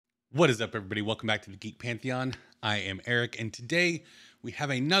What is up, everybody? Welcome back to the Geek Pantheon. I am Eric, and today we have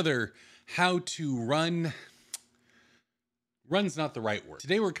another how to run. Run's not the right word.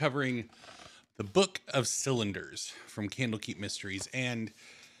 Today we're covering the Book of Cylinders from Candlekeep Mysteries, and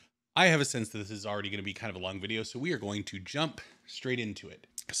I have a sense that this is already going to be kind of a long video, so we are going to jump straight into it.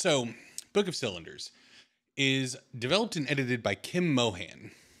 So, Book of Cylinders is developed and edited by Kim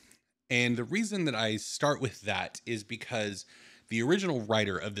Mohan, and the reason that I start with that is because the original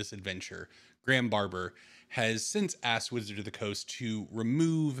writer of this adventure, Graham Barber, has since asked Wizard of the Coast to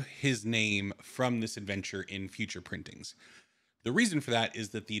remove his name from this adventure in future printings. The reason for that is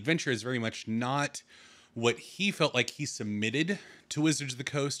that the adventure is very much not what he felt like he submitted to Wizards of the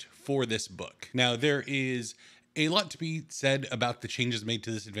Coast for this book. Now, there is a lot to be said about the changes made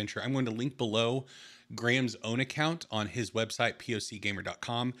to this adventure. I'm going to link below Graham's own account on his website,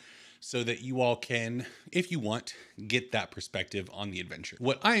 pocgamer.com, so that you all can, if you want, get that perspective on the adventure.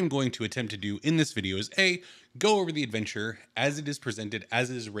 What I am going to attempt to do in this video is go over the adventure as it is presented, as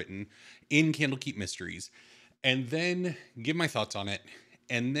it is written in Candlekeep Mysteries, and then give my thoughts on it,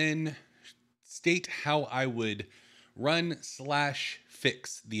 and then state how I would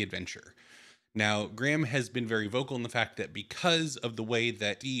run/fix the adventure. Now, Graham has been very vocal in the fact that because of the way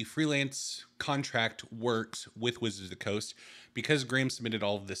that the freelance contract works with Wizards of the Coast, because Graham submitted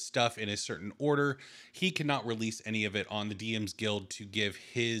all of this stuff in a certain order, he cannot release any of it on the DM's Guild to give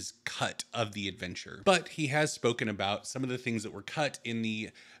his cut of the adventure. But he has spoken about some of the things that were cut in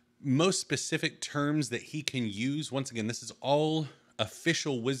the most specific terms that he can use. Once again, this is all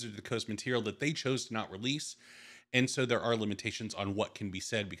official Wizards of the Coast material that they chose to not release. And so there are limitations on what can be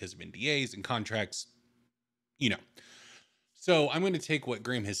said because of NDAs and contracts, you know. So I'm going to take what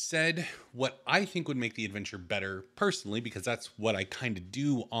Graham has said, what I think would make the adventure better personally, because that's what I kind of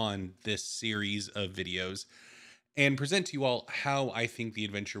do on this series of videos, and present to you all how I think the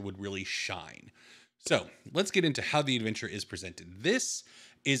adventure would really shine. So let's get into how the adventure is presented. This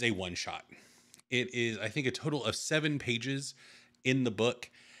is a one-shot. It is, I think, a total of 7 pages in the book,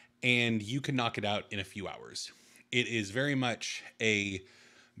 and you can knock it out in a few hours. It is very much a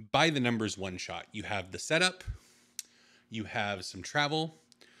by the numbers one shot. You have the setup, you have some travel,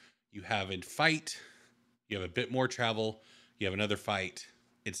 you have a fight, you have a bit more travel, you have another fight,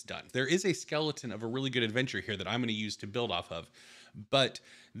 it's done. There is a skeleton of a really good adventure here that I'm going to use to build off of, but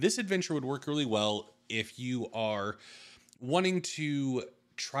this adventure would work really well if you are wanting to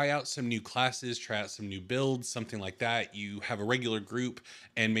try out some new classes, try out some new builds, something like that. You have a regular group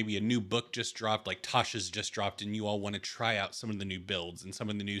and maybe a new book just dropped, like Tasha's just dropped, and you all want to try out some of the new builds and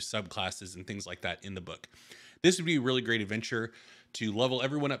some of the new subclasses and things like that in the book. This would be a really great adventure to level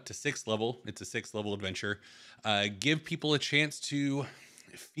everyone up to 6th level. It's a 6th level adventure. Give people a chance to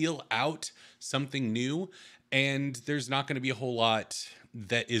feel out something new, and there's not going to be a whole lot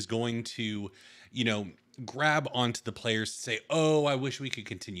that is going to, grab onto the players to say, oh, I wish we could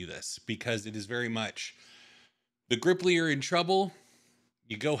continue this, because it is very much the Gripply are in trouble.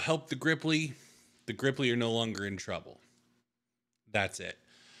 You go help the Gripply are no longer in trouble. That's it.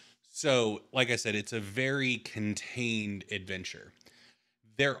 So, like I said, it's a very contained adventure.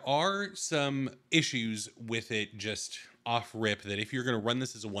 There are some issues with it just off rip that if you're going to run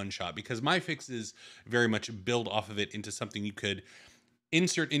this as a one shot, because my fixes very much build off of it into something you could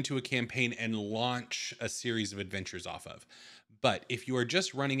insert into a campaign and launch a series of adventures off of. But if you are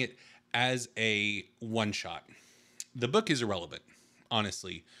just running it as a one shot, the book is irrelevant,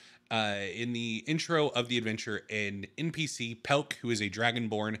 honestly. In the intro of the adventure, an NPC, Pelk, who is a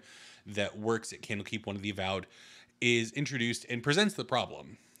dragonborn that works at Candlekeep, one of the Avowed, is introduced and presents the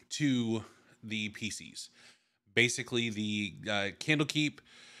problem to the PCs. Basically, the Candlekeep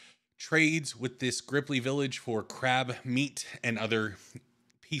trades with this Gripply village for crab meat and other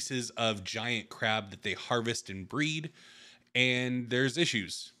pieces of giant crab that they harvest and breed, and there's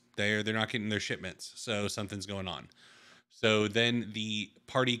issues. They're not getting their shipments, so something's going on. So then the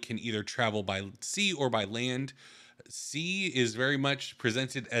party can either travel by sea or by land. Sea is very much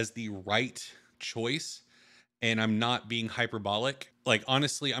presented as the right choice, and I'm not being hyperbolic. Like,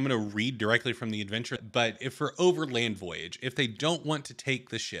 honestly, I'm going to read directly from the adventure, but if for overland voyage, if they don't want to take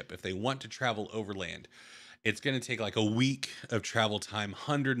the ship, if they want to travel overland, it's going to take like a week of travel time,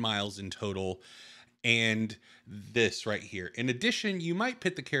 100 miles in total, and this right here. In addition, you might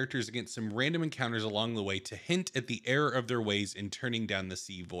pit the characters against some random encounters along the way to hint at the error of their ways in turning down the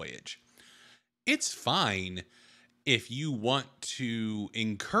sea voyage. It's fine if you want to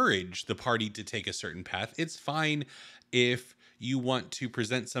encourage the party to take a certain path. It's fine if you want to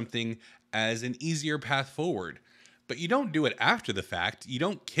present something as an easier path forward, but you don't do it after the fact. You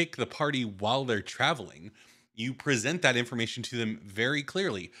don't kick the party while they're traveling. You present that information to them very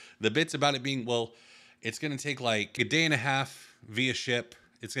clearly. The bits about it being, well, it's going to take like a day and a half via ship,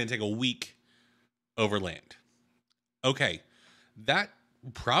 it's going to take a week over land. Okay, that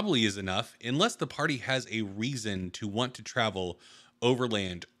probably is enough unless the party has a reason to want to travel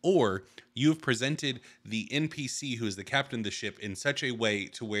overland, or you've presented the NPC who is the captain of the ship in such a way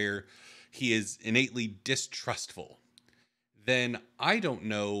to where he is innately distrustful. Then I don't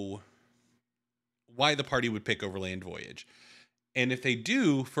know why the party would pick overland voyage. And if they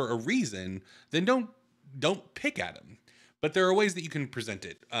do for a reason, then don't pick at them. But there are ways that you can present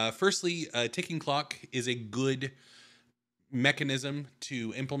it. Firstly, a ticking clock is a good mechanism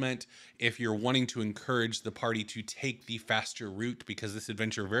to implement if you're wanting to encourage the party to take the faster route, because this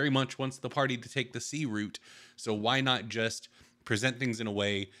adventure very much wants the party to take the sea route. So why not just present things in a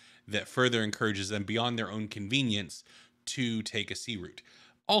way that further encourages them beyond their own convenience to take a sea route?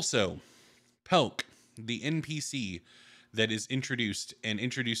 Also, Pelk, the NPC that is introduced and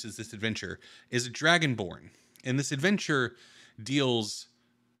introduces this adventure, is a dragonborn. And this adventure deals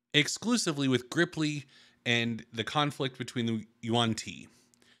exclusively with Gripply and the conflict between the Yuan Ti.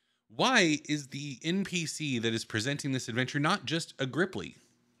 Why is the NPC that is presenting this adventure not just a Gripply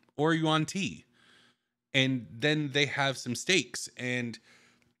or a Yuan Ti? And then they have some stakes and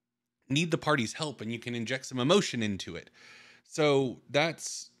need the party's help, and you can inject some emotion into it. So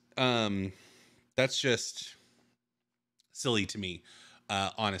that's just silly to me,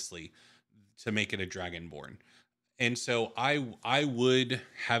 honestly, to make it a dragonborn. And so I would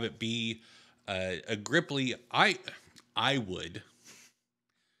have it be a Gripply. I would.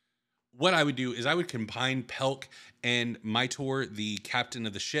 What I would do is I would combine Pelk and Mytor, the captain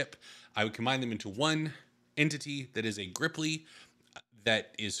of the ship. I would combine them into one entity that is a Gripply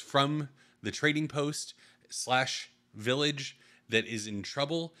that is from the trading post / village that is in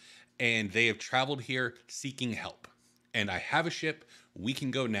trouble, and they have traveled here seeking help. And I have a ship. We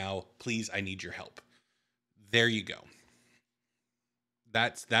can go now. Please, I need your help. There you go.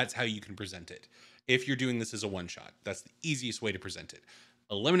 That's how you can present it. If you're doing this as a one-shot, that's the easiest way to present it.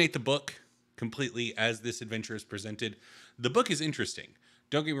 Eliminate the book completely as this adventure is presented. The book is interesting.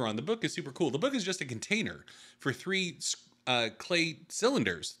 Don't get me wrong. The book is super cool. The book is just a container for 3 clay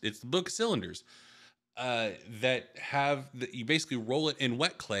cylinders. It's the book cylinders that have you basically roll it in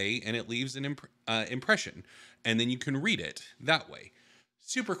wet clay and it leaves an impression, and then you can read it that way.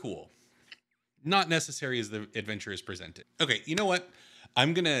 Super cool. Not necessary as the adventure is presented. Okay, you know what?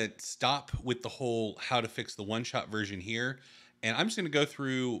 I'm gonna stop with the whole how to fix the one-shot version here, and I'm just gonna go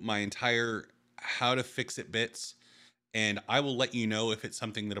through my entire how to fix it bits, and I will let you know if it's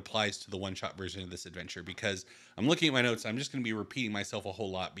something that applies to the one-shot version of this adventure, because I'm looking at my notes. I'm just going to be repeating myself a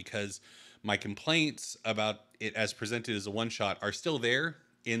whole lot because my complaints about it as presented as a one-shot are still there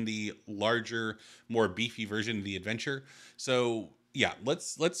in the larger, more beefy version of the adventure. So yeah,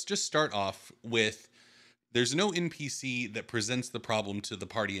 let's just start off with, there's no NPC that presents the problem to the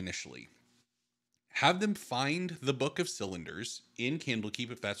party initially. Have them find the Book of Cylinders in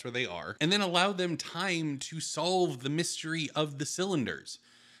Candlekeep if that's where they are, and then allow them time to solve the mystery of the cylinders.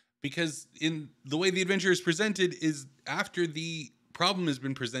 Because in the way the adventure is presented is after the problem has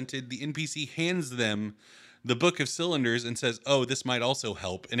been presented, the NPC hands them the Book of Cylinders and says, oh, this might also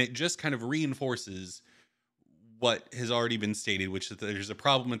help. And it just kind of reinforces what has already been stated, which is that there's a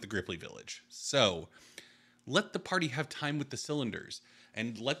problem at the Gripply village. So let the party have time with the cylinders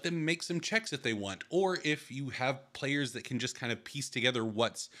and let them make some checks if they want. Or if you have players that can just kind of piece together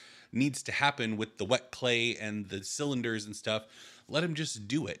what needs to happen with the wet clay and the cylinders and stuff, let them just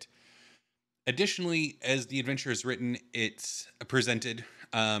do it. Additionally, as the adventure is written, it's presented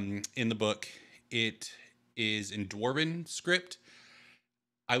in the book. It is in Dwarven script.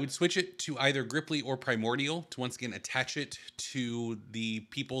 I would switch it to either Gripply or Primordial to once again attach it to the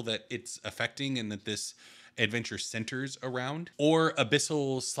people that it's affecting and that this adventure centers around, or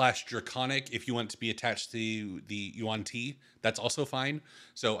Abyssal / Draconic if you want to be attached to the Yuan Ti. That's also fine.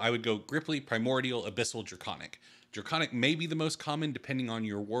 So I would go Gripply, Primordial, Abyssal, Draconic. Draconic may be the most common depending on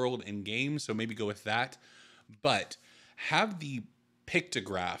your world and game, so maybe go with that. But have the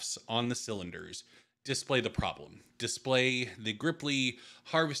pictographs on the cylinders display the problem. Display the Gripply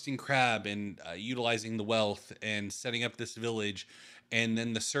harvesting crab and utilizing the wealth and setting up this village, and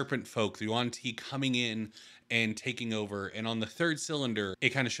then the serpent folk, the Yuan Ti, coming in and taking over. And on the 3rd cylinder, it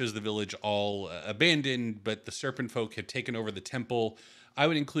kind of shows the village all abandoned, but the serpent folk had taken over the temple. I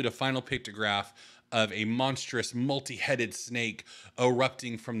would include a final pictograph of a monstrous multi-headed snake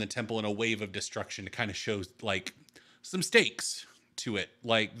erupting from the temple in a wave of destruction to kind of show like some stakes to it,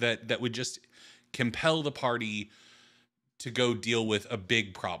 like that would just compel the party to go deal with a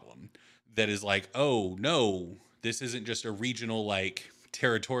big problem. that is like, oh no, this isn't just a regional like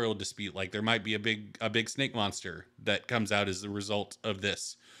territorial dispute. Like there might be a big snake monster that comes out as a result of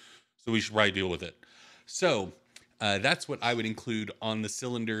this. So we should probably deal with it. So that's what I would include on the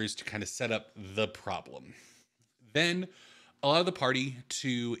cylinders to kind of set up the problem. Then allow the party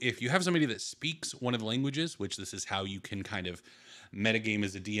to, if you have somebody that speaks one of the languages, which this is how you can kind of metagame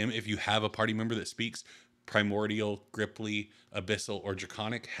as a DM, if you have a party member that speaks Primordial, Gripply, Abyssal, or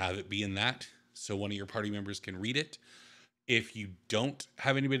Draconic, have it be in that so one of your party members can read it. If you don't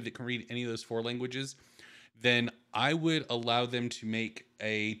have anybody that can read any of those 4 languages, then I would allow them to make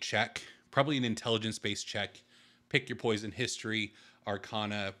a check, probably an intelligence-based check. Pick your poison. History,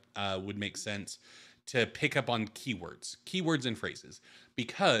 Arcana would make sense, to pick up on keywords and phrases.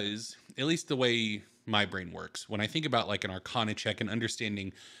 Because, at least the way my brain works, when I think about like an Arcana check and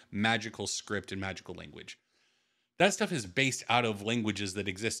understanding magical script and magical language, that stuff is based out of languages that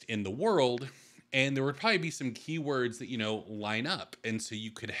exist in the world, and there would probably be some keywords that, you know, line up. And so you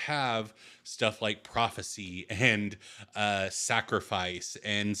could have stuff like prophecy and sacrifice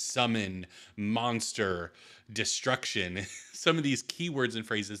and summon, monster, destruction. Some of these keywords and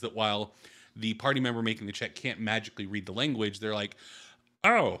phrases that, while the party member making the check can't magically read the language, they're like,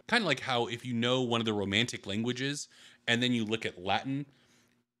 oh, kind of like how if you know one of the romantic languages and then you look at Latin,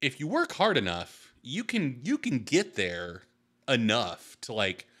 if you work hard enough, you can get there enough to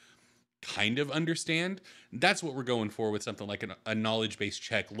like kind of understand. That's what we're going for with something like a knowledge-based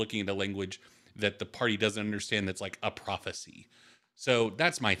check, looking at a language that the party doesn't understand, that's like a prophecy. So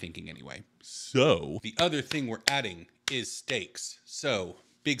that's my thinking anyway. So the other thing we're adding is stakes. So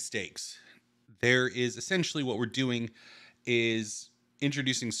big stakes. There is essentially what we're doing is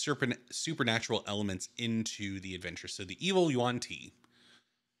introducing supernatural elements into the adventure. So the evil Yuan Ti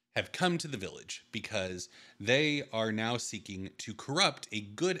have come to the village because they are now seeking to corrupt a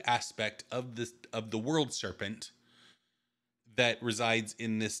good aspect of the world serpent that resides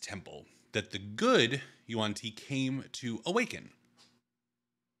in this temple, that the good Yuan Ti came to awaken.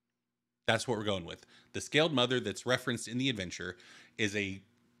 That's what we're going with. The Scaled Mother that's referenced in the adventure is a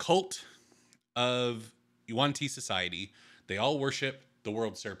cult of Yuan Ti society. They all worship the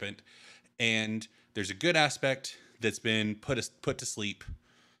world serpent, and there's a good aspect that's been put to sleep.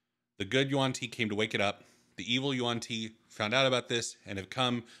 The good Yuan Ti came to wake it up. The evil Yuan Ti found out about this and have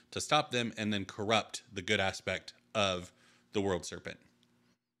come to stop them and then corrupt the good aspect of the world serpent.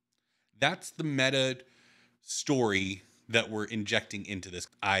 That's the meta story that we're injecting into this.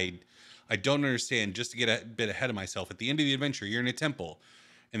 I don't understand, just to get a bit ahead of myself, at the end of the adventure, you're in a temple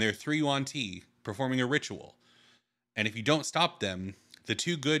and there are 3 Yuan Ti performing a ritual. And if you don't stop them, the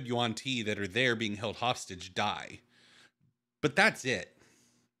 2 good Yuan Ti that are there being held hostage die. But that's it.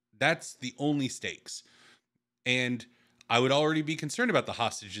 That's the only stakes. And I would already be concerned about the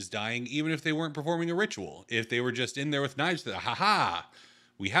hostages dying, even if they weren't performing a ritual. If they were just in there with knives, ha,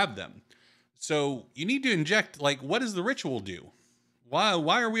 we have them. So you need to inject, like, what does the ritual do?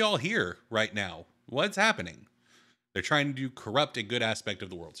 Why are we all here right now? What's happening? They're trying to corrupt a good aspect of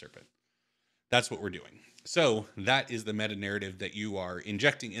the world serpent. That's what we're doing. So that is the meta narrative that you are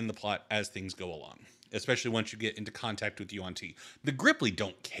injecting in the plot as things go along, especially once you get into contact with Yuan Ti. The Gripply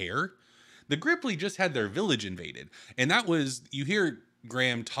don't care. The Gripply just had their village invaded. And that was, you hear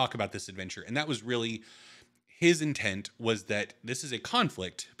Graham talk about this adventure, and that was really his intent, was that this is a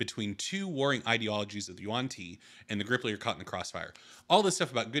conflict between 2 warring ideologies of the Yuan Ti, and the Gripply are caught in the crossfire. All this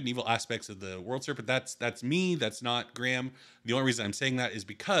stuff about good and evil aspects of the world serpent, that's me, that's not Graham. The only reason I'm saying that is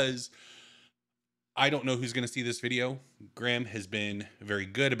because I don't know who's going to see this video. Graham has been very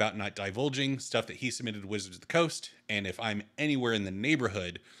good about not divulging stuff that he submitted to Wizards of the Coast, and if I'm anywhere in the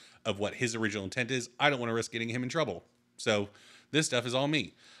neighborhood of what his original intent is, I don't want to risk getting him in trouble. So this stuff is all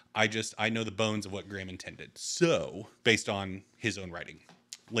me. I know the bones of what Graham intended. So, based on his own writing.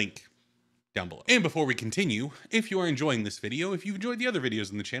 Link down below. And before we continue, if you are enjoying this video, if you've enjoyed the other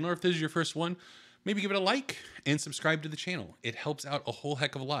videos on the channel, or if this is your first one, maybe give it a like and subscribe to the channel. It helps out a whole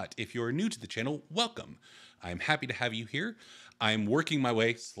heck of a lot. If you're new to the channel, welcome. I'm happy to have you here. I'm working my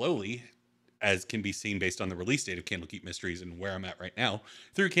way slowly, as can be seen based on the release date of Candlekeep Mysteries and where I'm at right now,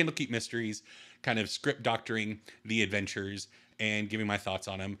 through Candlekeep Mysteries, kind of script doctoring the adventures and giving my thoughts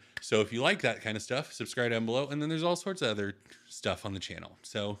on them. So if you like that kind of stuff, subscribe down below. And then there's all sorts of other stuff on the channel.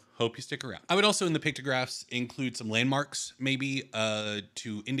 So hope you stick around. I would also in the pictographs include some landmarks, maybe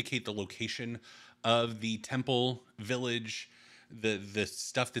to indicate the location of the temple, village, the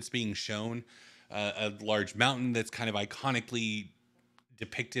stuff that's being shown. A large mountain that's kind of iconically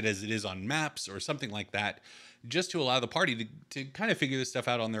depicted as it is on maps or something like that, just to allow the party to kind of figure this stuff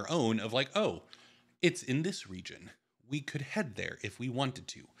out on their own, of like, oh, it's in this region. We could head there if we wanted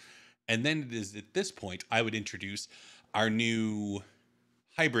to. And then it is at this point I would introduce our new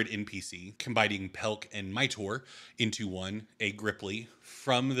hybrid NPC, combining Pelk and Mytor into one, a Gripply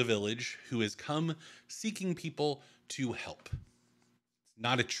from the village who has come seeking people to help. It's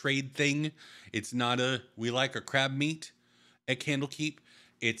not a trade thing. It's not a we like our crab meat at Candlekeep.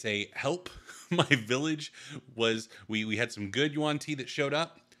 It's a help. My village was we had some good Yuan Ti that showed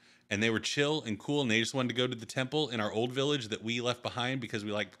up, and they were chill and cool, and they just wanted to go to the temple in our old village that we left behind because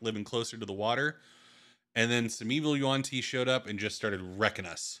we liked living closer to the water. And then some evil Yuan Ti showed up and just started wrecking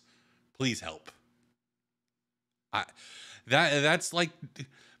us. Please help. That's like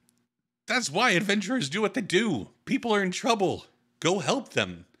that's why adventurers do what they do. People are in trouble. Go help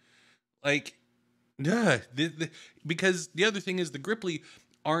them. Like, because the other thing is the Gripply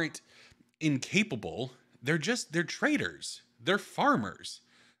aren't incapable. They're traders. They're farmers.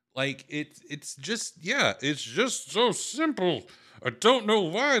 Like it's just so simple. I don't know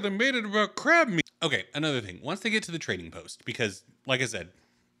why they made it about crab meat. Okay, another thing. Once they get to the trading post, because like I said,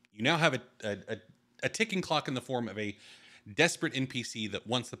 you now have a ticking clock in the form of a desperate NPC that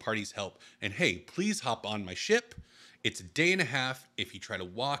wants the party's help. And hey, please hop on my ship. It's a day and a half. If you try to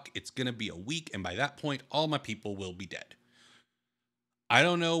walk, it's going to be a week. And by that point, all my people will be dead. I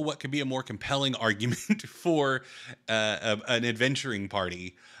don't know what could be a more compelling argument for an adventuring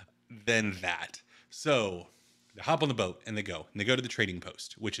party than that. So they hop on the boat and they go. And they go to the trading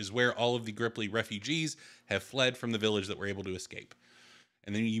post, which is where all of the Gripply refugees have fled from the village that were able to escape.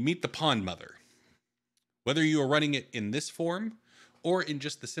 And then you meet the Pond Mother. Whether you are running it in this form or in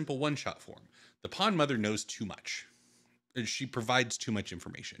just the simple one-shot form, the Pond Mother knows too much. She provides too much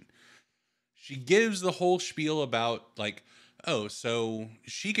information. She gives the whole spiel about, like, oh, so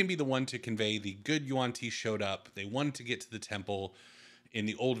she can be the one to convey the good Yuan Ti showed up. They wanted to get to the temple in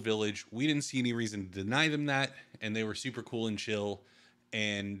the old village. We didn't see any reason to deny them that, and they were super cool and chill,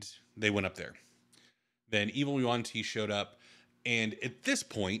 and they went up there. Then evil Yuan Ti showed up, and at this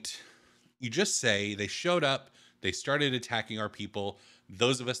point, you just say they showed up, they started attacking our people.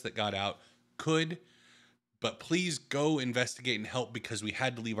 Those of us that got out could, but please go investigate and help because we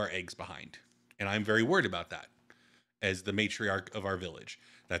had to leave our eggs behind. And I'm very worried about that as the matriarch of our village.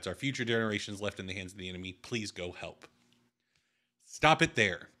 That's our future generations left in the hands of the enemy. Please go help. Stop it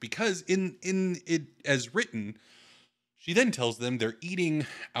there. Because in it as written, she then tells them they're eating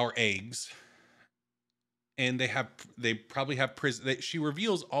our eggs. And they probably have prison. She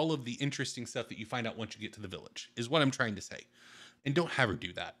reveals all of the interesting stuff that you find out once you get to the village, is what I'm trying to say. And don't have her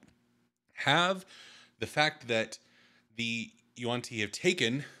do that. Have the fact that the Yuan Ti have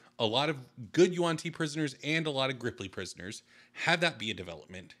taken a lot of good Yuan Ti prisoners and a lot of Gripply prisoners. Have that be a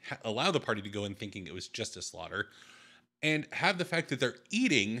development. Allow the party to go in thinking it was just a slaughter. And have the fact that they're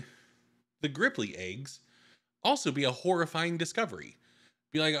eating the Gripply eggs also be a horrifying discovery.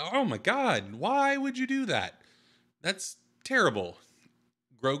 Be like, oh my God, why would you do that? That's terrible.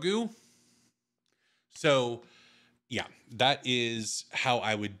 Grogu. So, yeah, that is how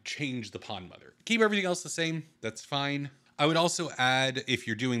I would change the Pond Mother. Keep everything else the same. That's fine. I would also add, if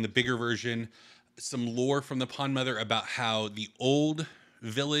you're doing the bigger version, some lore from the Pond Mother about how the old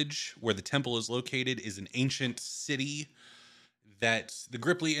village where the temple is located is an ancient city that the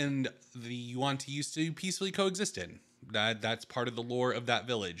Gripply and the Yuan Ti used to peacefully coexist in. That's part of the lore of that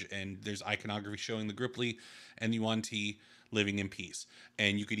village, and there's iconography showing the Gripply and the Yuan Ti living in peace.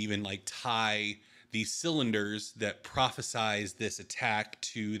 And you could even like tie these cylinders that prophesize this attack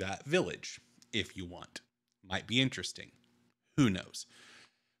to that village if you want. Might be interesting. Who knows?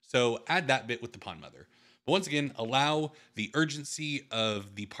 So add that bit with the Pond Mother. But once again, allow the urgency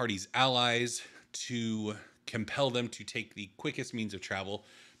of the party's allies to compel them to take the quickest means of travel,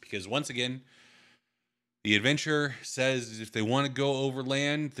 because once again, the adventure says if they want to go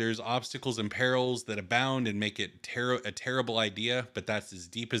overland, there's obstacles and perils that abound and make it a terrible idea, but that's as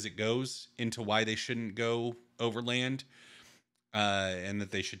deep as it goes into why they shouldn't go overland, and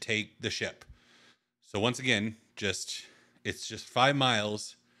that they should take the ship. So once again, it's just 5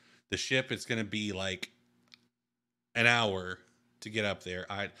 miles. The ship, it's going to be like an hour to get up there.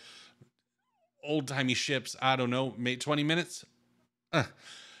 Old-timey ships, I don't know, maybe 20 minutes?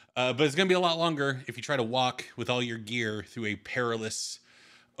 But it's going to be a lot longer if you try to walk with all your gear through a perilous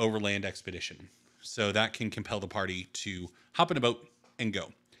overland expedition. So that can compel the party to hop in a boat and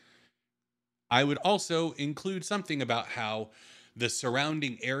go. I would also include something about how the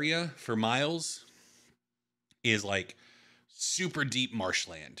surrounding area for miles is like super deep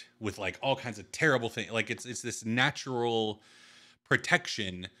marshland with like all kinds of terrible things. Like it's this natural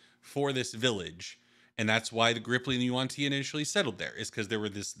protection for this village. And that's why the Gripply and the Yuan Ti initially settled there, is because there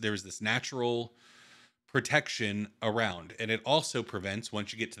was this natural protection around. And it also prevents,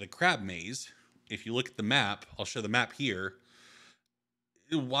 once you get to the crab maze, if you look at the map, I'll show the map here.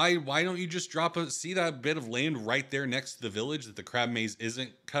 Why don't you just see that bit of land right there next to the village that the crab maze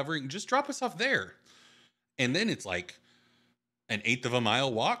isn't covering? Just drop us off there. And then it's like an 1/8 of a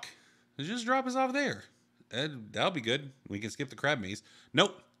mile walk. Just drop us off there. That'll be good. We can skip the crab maze.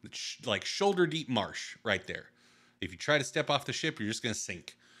 Nope. It's like shoulder deep marsh right there. If you try to step off the ship, you're just going to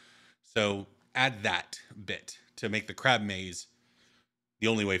sink. So add that bit to make the crab maze the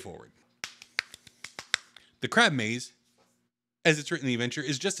only way forward. The crab maze, as it's written in the adventure,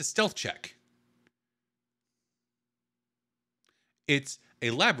 is just a stealth check. It's a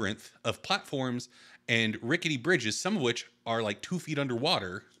labyrinth of platforms and rickety bridges, some of which are like 2 feet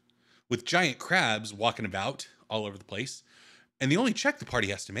underwater, with giant crabs walking about all over the place. And the only check the party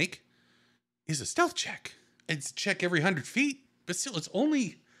has to make is a stealth check. It's a check every 100 feet, but still, it's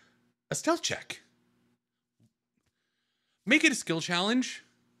only a stealth check. Make it a skill challenge.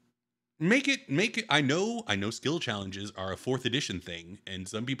 Make it. I know skill challenges are a 4th edition thing, and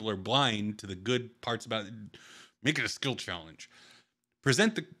some people are blind to the good parts about it. Make it a skill challenge.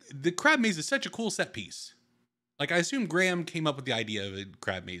 Present the crab maze is such a cool set piece. Like, I assume Graham came up with the idea of a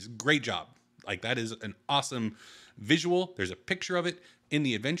crab maze. Great job. Like, that is an awesome visual. There's a picture of it in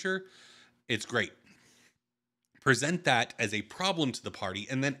the adventure. It's great. Present that as a problem to the party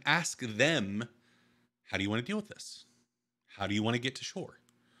and then ask them, how do you want to deal with this? How do you want to get to shore?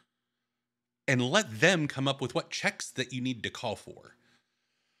 And let them come up with what checks that you need to call for.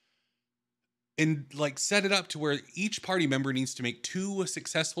 And like set it up to where each party member needs to make 2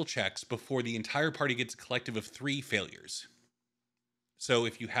 successful checks before the entire party gets a collective of 3 failures. So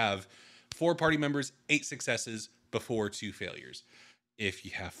if you have 4 party members, 8 successes before 2 failures. If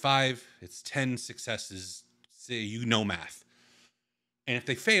you have 5, it's 10 successes. Say you know math. And if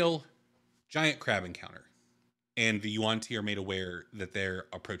they fail, giant crab encounter. And the Yuan-Ti are made aware that they're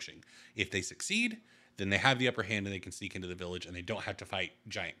approaching. If they succeed, then they have the upper hand and they can sneak into the village and they don't have to fight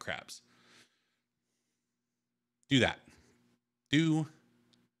giant crabs. Do that. Do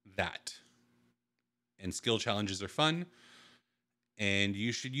that. And skill challenges are fun. And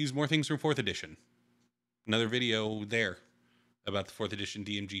you should use more things from 4th edition. Another video there about the 4th edition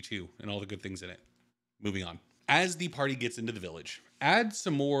DMG2 and all the good things in it. Moving on. As the party gets into the village, add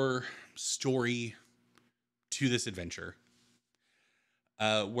some more story to this adventure.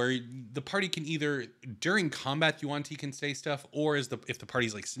 Where the party can either, during combat, Yuan-Ti can say stuff, or if the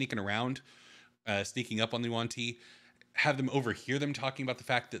party's like sneaking around, sneaking up on the Yuan-Ti, have them overhear them talking about the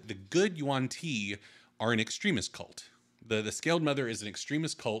fact that the good Yuan-Ti are an extremist cult. The Scaled Mother is an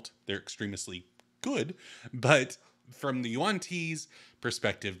extremist cult. They're extremistly good, but from the Yuan-Ti's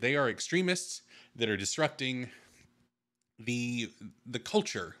perspective, they are extremists that are disrupting the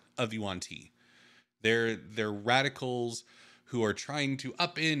culture of Yuan-Ti. They're radicals who are trying to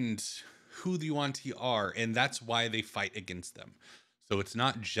upend who the Yuan-Ti are, and that's why they fight against them. So it's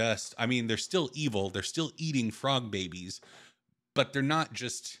not just, I mean, they're still evil. They're still eating frog babies, but they're not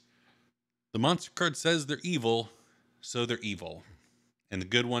just, the monster card says they're evil, so they're evil. And the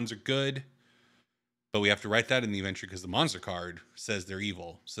good ones are good, but we have to write that in the adventure because the monster card says they're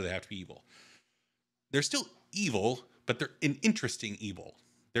evil, so they have to be evil. They're still evil, but they're an interesting evil.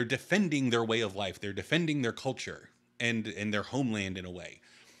 They're defending their way of life. They're defending their culture and their homeland in a way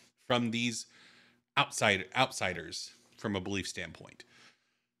from these outsiders from a belief standpoint.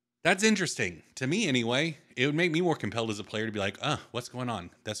 That's interesting to me anyway. It would make me more compelled as a player to be like, what's going on?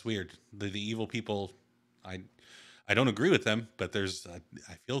 That's weird. The evil people, I don't agree with them, but there's,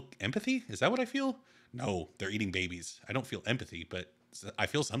 I feel empathy. Is that what I feel? No, they're eating babies. I don't feel empathy, but I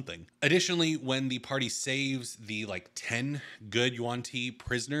feel something. Additionally, when the party saves the 10 good Yuan-Ti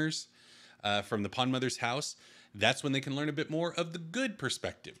prisoners from the Pond Mother's house, that's when they can learn a bit more of the good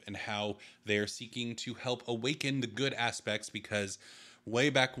perspective and how they're seeking to help awaken the good aspects, because way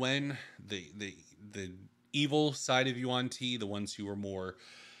back when, the evil side of Yuan-Ti, the ones who were more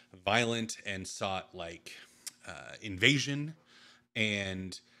violent and sought invasion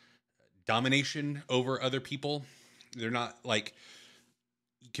and domination over other people, they're not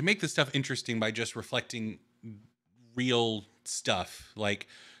you can make this stuff interesting by just reflecting real stuff. Like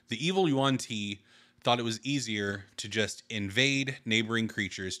the evil Yuan-Ti thought it was easier to just invade neighboring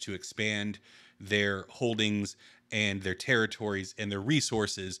creatures to expand their holdings and their territories and their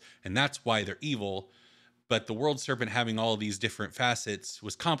resources, and that's why they're evil. But the world serpent having all these different facets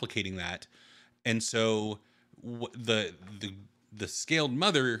was complicating that. And so the Scaled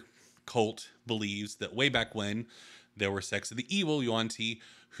Mother cult believes that way back when, there were sects of the evil Yuan-Ti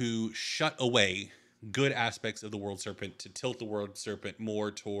who shut away good aspects of the world serpent to tilt the world serpent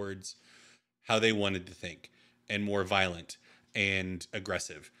more towards how they wanted to think, and more violent and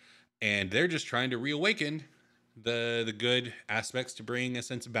aggressive. And they're just trying to reawaken the good aspects to bring a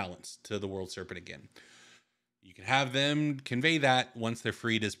sense of balance to the world serpent again. You can have them convey that once they're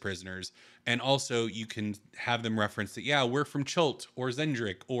freed as prisoners. And also you can have them reference that, yeah, we're from Chult or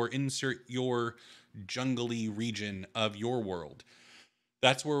Zendrick, or insert your jungly region of your world.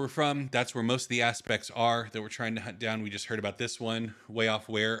 That's where we're from. That's where most of the aspects are that we're trying to hunt down. We just heard about this one way off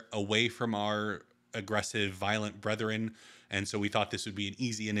where, away from our aggressive, violent brethren. And so we thought this would be an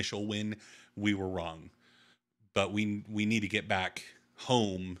easy initial win. We were wrong. But we need to get back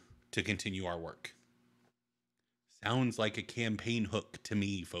home to continue our work. Sounds like a campaign hook to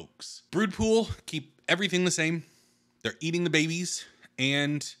me, folks. Broodpool, keep everything the same. They're eating the babies,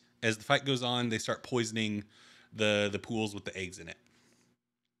 and as the fight goes on, they start poisoning the pools with the eggs in it.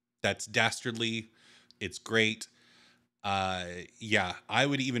 That's dastardly. It's great. Yeah, I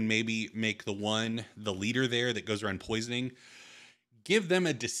would even maybe make the leader there that goes around poisoning, give them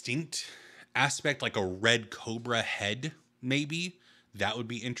a distinct aspect, like a red cobra head, maybe. That would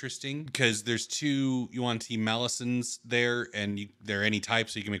be interesting, because there's two Yuan-Ti Malisons there, and they're any type,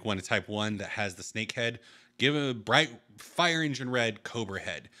 so you can make one a type 1 that has the snake head. Give a bright fire engine red cobra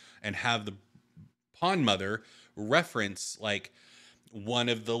head, and have the Pawn Mother reference, like, one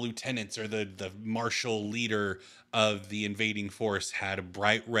of the lieutenants or the martial leader of the invading force had a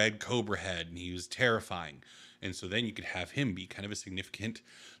bright red cobra head, and he was terrifying. And so then you could have him be kind of a significant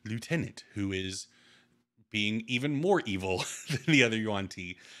lieutenant who is being even more evil than the other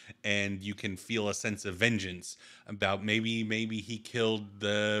Yuan-Ti, and you can feel a sense of vengeance about maybe he killed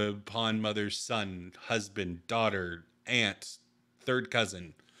the Pawn Mother's son, husband, daughter, aunt, third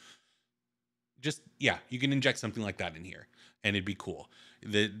cousin. Just, yeah, you can inject something like that in here, and it'd be cool.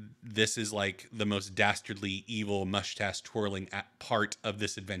 This is like the most dastardly, evil, mustache twirling part of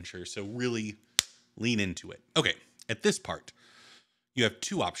this adventure, so really lean into it. Okay, at this part, you have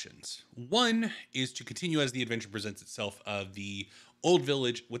two options. One is to continue as the adventure presents itself. The old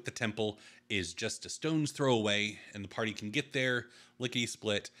village with the temple is just a stone's throw away, and the party can get there, lickety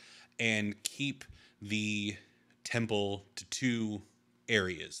split, and keep the temple to two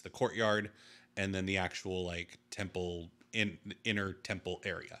areas: the courtyard and then the actual like temple inner temple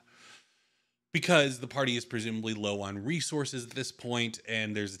area. Because the party is presumably low on resources at this point,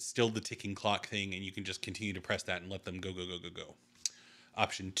 and there's still the ticking clock thing, and you can just continue to press that and let them go.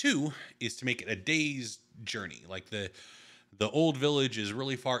 Option 2 is to make it a day's journey. Like the old village is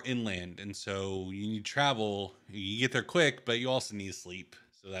really far inland, and so you need travel. You get there quick, but you also need to sleep.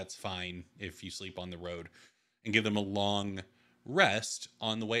 So that's fine if you sleep on the road, and give them a long rest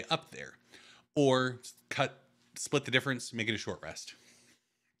on the way up there. Or split the difference, make it a short rest.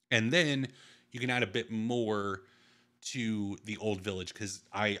 And then you can add a bit more to the old village, because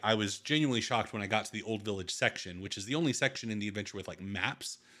I was genuinely shocked when I got to the old village section, which is the only section in the adventure with like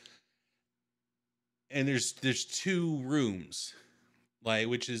maps. And there's two rooms, like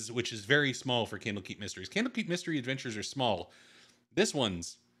which is very small for Candlekeep Mysteries. Candlekeep Mystery adventures are small. This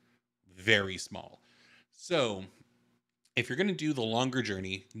one's very small. So if you're going to do the longer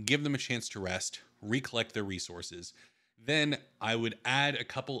journey, give them a chance to rest, recollect their resources. Then I would add a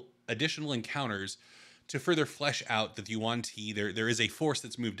couple additional encounters to further flesh out that the Yuan-Ti, there is a force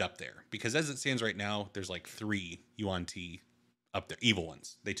that's moved up there. Because as it stands right now, there's like 3 Yuan-Ti up there, evil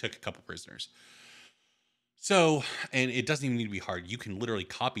ones. They took a couple prisoners. So, and it doesn't even need to be hard. You can literally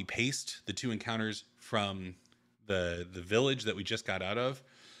copy paste the 2 encounters from the village that we just got out of.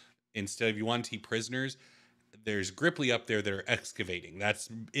 Instead of Yuan-Ti prisoners, there's Gripply up there that are excavating. That's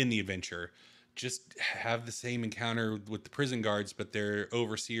in the adventure. Just have the same encounter with the prison guards, but they're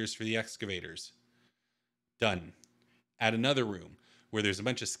overseers for the excavators. Done. Add another room where there's a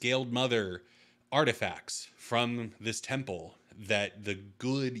bunch of Scaled Mother artifacts from this temple that the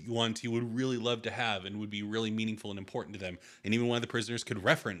good Yuan-Ti would really love to have and would be really meaningful and important to them. And even one of the prisoners could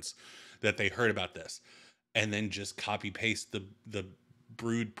reference that they heard about this. And then just copy paste the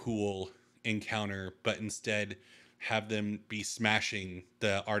brood pool encounter, but instead have them be smashing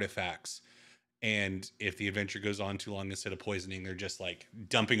the artifacts. And if the adventure goes on too long, instead of poisoning, they're just like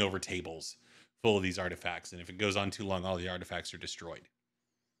dumping over tables full of these artifacts. And if it goes on too long, all the artifacts are destroyed.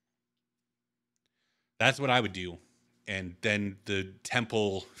 That's what I would do. And then the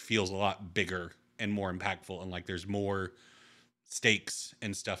temple feels a lot bigger and more impactful, and like there's more stakes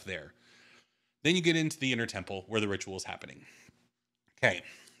and stuff there. Then you get into the inner temple where the ritual is happening. Okay,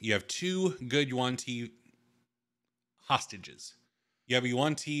 you have 2 good Yuan-Ti hostages. You have a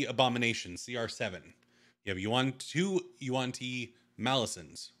Yuan-Ti abomination, CR7. You have 2 Yuan-Ti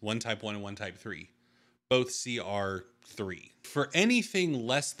Malisons, one type 1 and one type 3. both CR3. For anything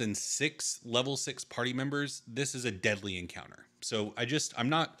less than level 6 party members, this is a deadly encounter. So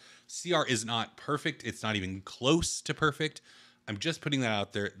CR is not perfect. It's not even close to perfect. I'm just putting that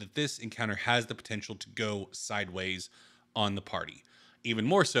out there that this encounter has the potential to go sideways on the party. Even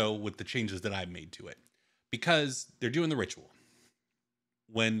more so with the changes that I've made to it. Because they're doing the ritual.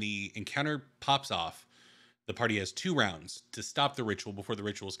 When the encounter pops off, the party has 2 rounds to stop the ritual before the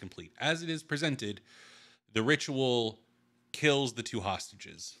ritual is complete. As it is presented, the ritual kills the 2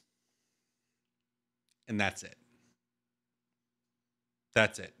 hostages. And that's it.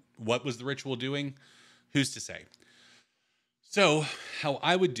 That's it. What was the ritual doing? Who's to say? So, how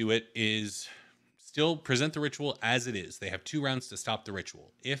I would do it is still present the ritual as it is. They have 2 rounds to stop the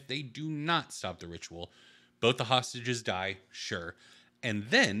ritual. If they do not stop the ritual, both the hostages die, sure. And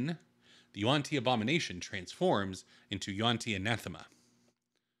then the Yuan-Ti Abomination transforms into Yuan-Ti Anathema,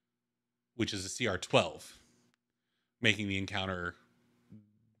 which is a CR12, making the encounter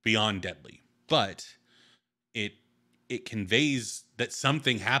beyond deadly. But it conveys that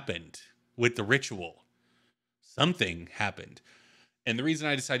something happened with the ritual. Something happened. And the reason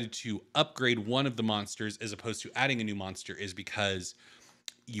I decided to upgrade one of the monsters as opposed to adding a new monster is because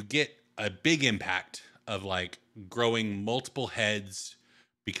you get a big impact of like growing multiple heads,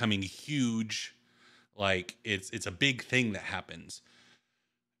 becoming huge. Like it's a big thing that happens.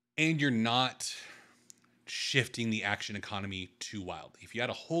 And you're not shifting the action economy too wildly. If you had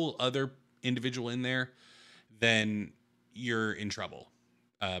a whole other individual in there, then you're in trouble.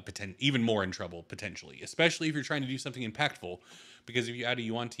 Even more in trouble potentially, especially if you're trying to do something impactful. Because if you add a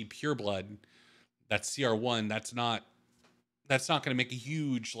Yuan-Ti Pureblood, that's CR1. That's not going to make a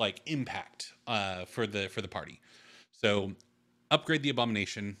huge like impact for the party. So upgrade the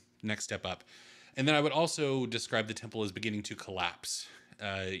Abomination, next step up. And then I would also describe the temple as beginning to collapse.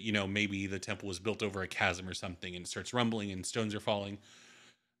 Maybe the temple was built over a chasm or something and it starts rumbling and stones are falling.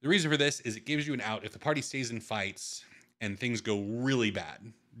 The reason for this is it gives you an out. If the party stays in fights and things go really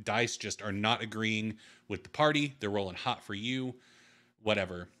bad, dice just are not agreeing with the party, they're rolling hot for you,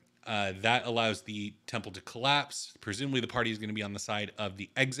 whatever. That allows the temple to collapse. Presumably the party is going to be on the side of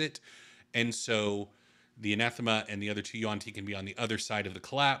the exit. And so the Anathema and the other 2 Yuan-Ti can be on the other side of the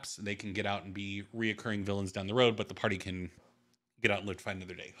collapse. They can get out and be reoccurring villains down the road, but the party can get out and live to fight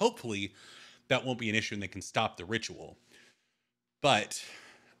another day. Hopefully that won't be an issue and they can stop the ritual. But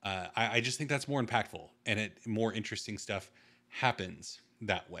I just think that's more impactful and more interesting stuff happens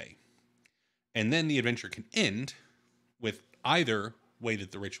that way. And then the adventure can end with either way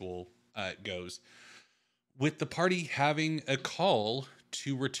that the ritual goes, with the party having a call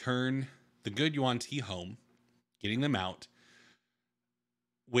to return the good Yuan-Ti home, getting them out,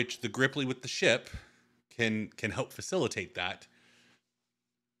 which the Gripply with the ship can help facilitate that,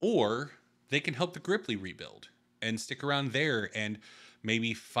 or they can help the Gripply rebuild and stick around there and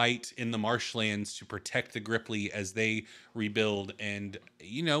maybe fight in the marshlands to protect the Gripply as they rebuild. And,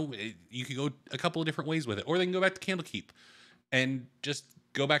 you could go a couple of different ways with it. Or they can go back to Candlekeep and just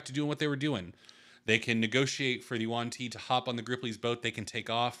go back to doing what they were doing. They can negotiate for the Yuan-Ti to hop on the Gripply's boat. They can take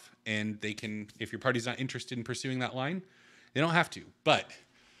off, and they can, if your party's not interested in pursuing that line, they don't have to. But,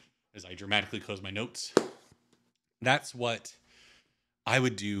 as I dramatically close my notes, that's what I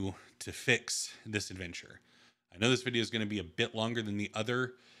would do to fix this adventure. I know this video is going to be a bit longer than the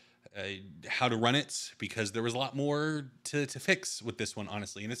other how to run it, because there was a lot more to fix with this one,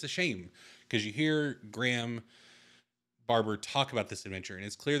 honestly. And it's a shame, because you hear Graham Barber talk about this adventure, and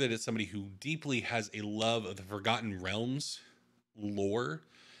it's clear that it's somebody who deeply has a love of the Forgotten Realms lore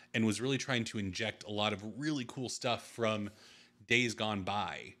and was really trying to inject a lot of really cool stuff from days gone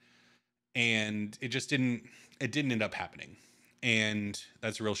by. And it didn't end up happening. And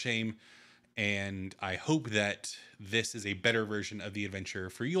that's a real shame. And I hope that this is a better version of the adventure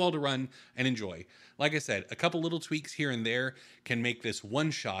for you all to run and enjoy. Like I said, a couple little tweaks here and there can make this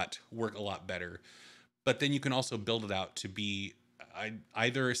one shot work a lot better. But then you can also build it out to be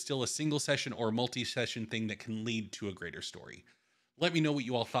either still a single session or multi-session thing that can lead to a greater story. Let me know what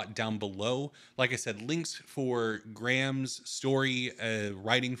you all thought down below. Like I said, links for Graham's story,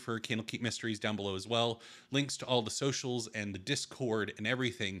 writing for Candlekeep Mysteries down below as well. Links to all the socials and the Discord and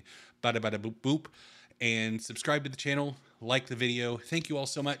everything. Bada bada boop boop. And subscribe to the channel, like the video. Thank you all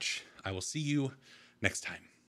so much. I will see you next time.